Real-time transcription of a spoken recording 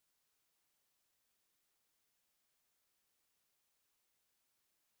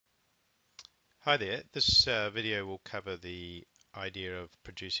Hi there. This video will cover the idea of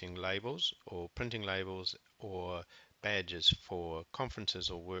producing labels or printing labels or badges for conferences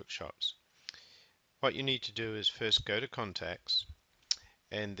or workshops. What you need to do is first go to contacts,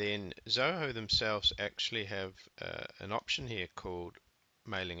 and then Zoho themselves actually have an option here called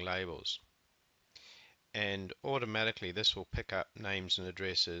mailing labels, and automatically this will pick up names and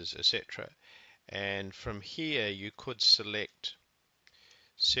addresses, etc. And from here you could select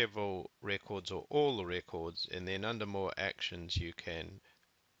several records or all the records, and then under more actions you can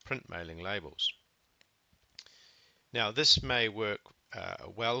print mailing labels. Now this may work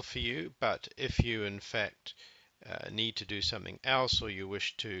well for you, but if you in fact need to do something else or you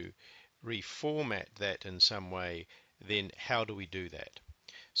wish to reformat that in some way, then how do we do that?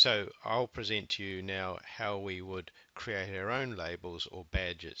 So I'll present to you now how we would create our own labels or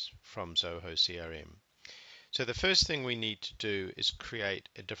badges from Zoho CRM. So the first thing we need to do is create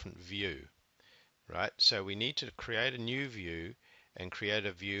a different view, right? So we need to create a new view and create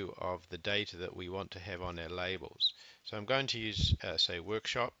a view of the data that we want to have on our labels. So I'm going to use, say,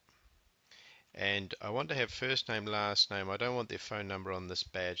 workshop, and I want to have first name, last name. I don't want their phone number on this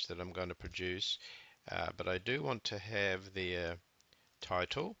badge that I'm going to produce, but I do want to have their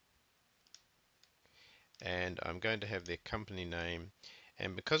title, and I'm going to have their company name.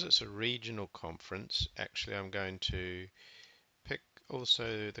 And because it's a regional conference, actually I'm going to pick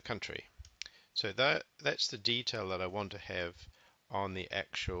also the country. So that's the detail that I want to have on the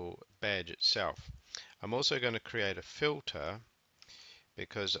actual badge itself. I'm also going to create a filter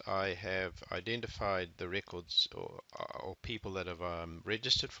because I have identified the records or people that have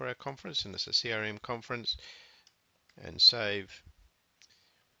registered for our conference, and it's a CRM conference, and save.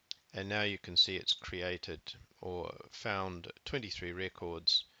 And now you can see it's created or found 23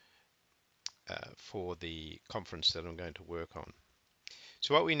 records for the conference that I'm going to work on.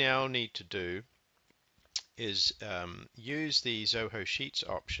 So what we now need to do is use the Zoho Sheets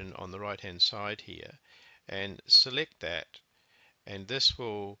option on the right hand side here and select that, and this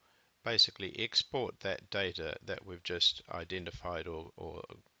will basically export that data that we've just identified or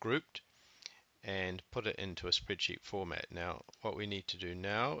grouped and put it into a spreadsheet format. Now what we need to do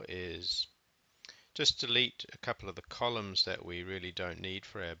now is just delete a couple of the columns that we really don't need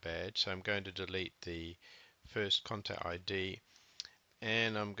for our badge. So I'm going to delete the first contact ID,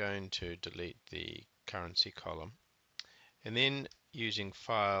 and I'm going to delete the currency column. And then using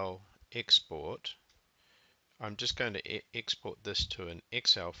File, Export, I'm just going to export this to an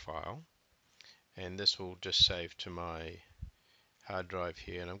Excel file, and this will just save to my hard drive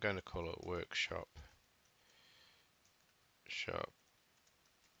here, and I'm going to call it Workshop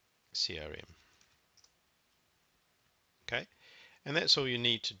CRM. Okay, and that's all you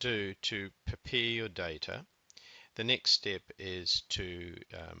need to do to prepare your data. The next step is to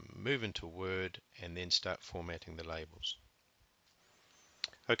move into Word and then start formatting the labels.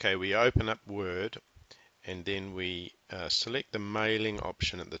 Okay, we open up Word, and then we select the mailing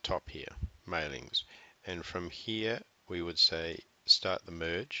option at the top here, mailings, and from here we would say start the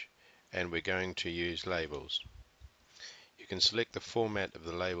merge, and we're going to use labels. You can select the format of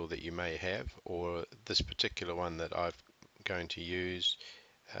the label that you may have, or this particular one that I'm going to use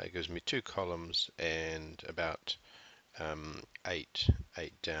gives me 2 columns and about 8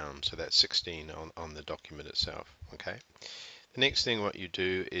 down, so that's 16 on the document itself. Okay. The next thing what you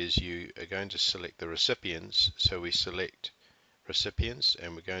do is you are going to select the recipients. So we select recipients,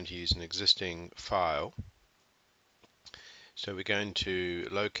 and we're going to use an existing file. So we're going to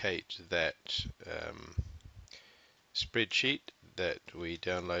locate that spreadsheet that we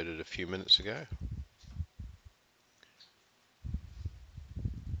downloaded a few minutes ago,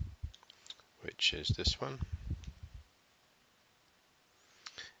 which is this one.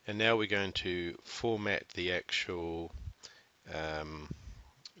 And now we're going to format the actual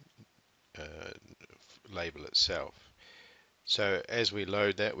label itself. So as we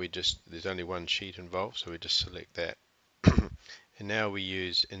load that, there's only one sheet involved, so we just select that. And now we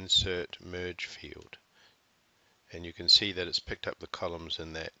use Insert Merge field. And you can see that it's picked up the columns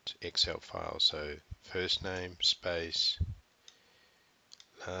in that Excel file. So first name, space,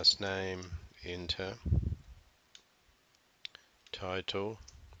 last name, enter, title,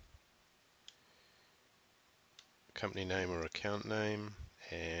 company name or account name,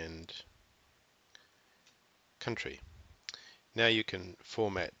 and country. Now you can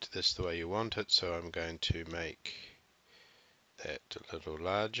format this the way you want it, so I'm going to make that a little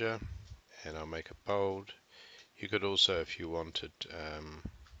larger, and I'll make it bold. You could also, if you wanted,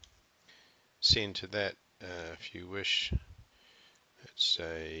 center that if you wish. Let's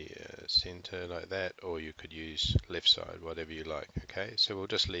say center like that, or you could use left side, whatever you like. Okay, so we'll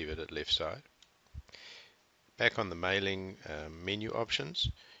just leave it at left side. Back on the mailing menu options,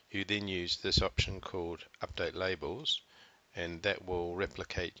 you then use this option called Update Labels, and that will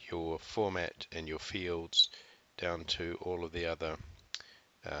replicate your format and your fields down to all of the other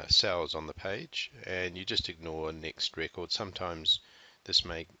cells on the page, and you just ignore next record. Sometimes this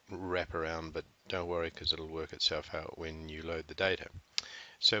may wrap around, but don't worry because it'll work itself out when you load the data.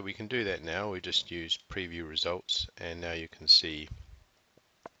 So we can do that now. We just use preview results, and now you can see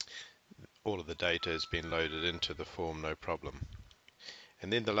all of the data has been loaded into the form, no problem.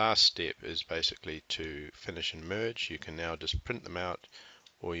 And then the last step is basically to finish and merge. You can now just print them out,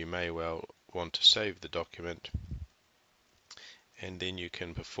 or you may well want to save the document, and then you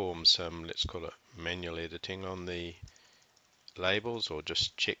can perform some, let's call it manual editing on the labels, or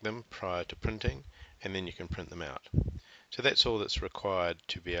just check them prior to printing, and then you can print them out. So that's all that's required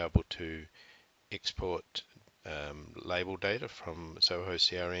to be able to export label data from Zoho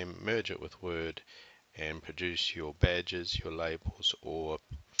CRM, merge it with Word, and produce your badges, your labels, or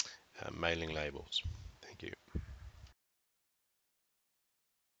mailing labels. Thank you.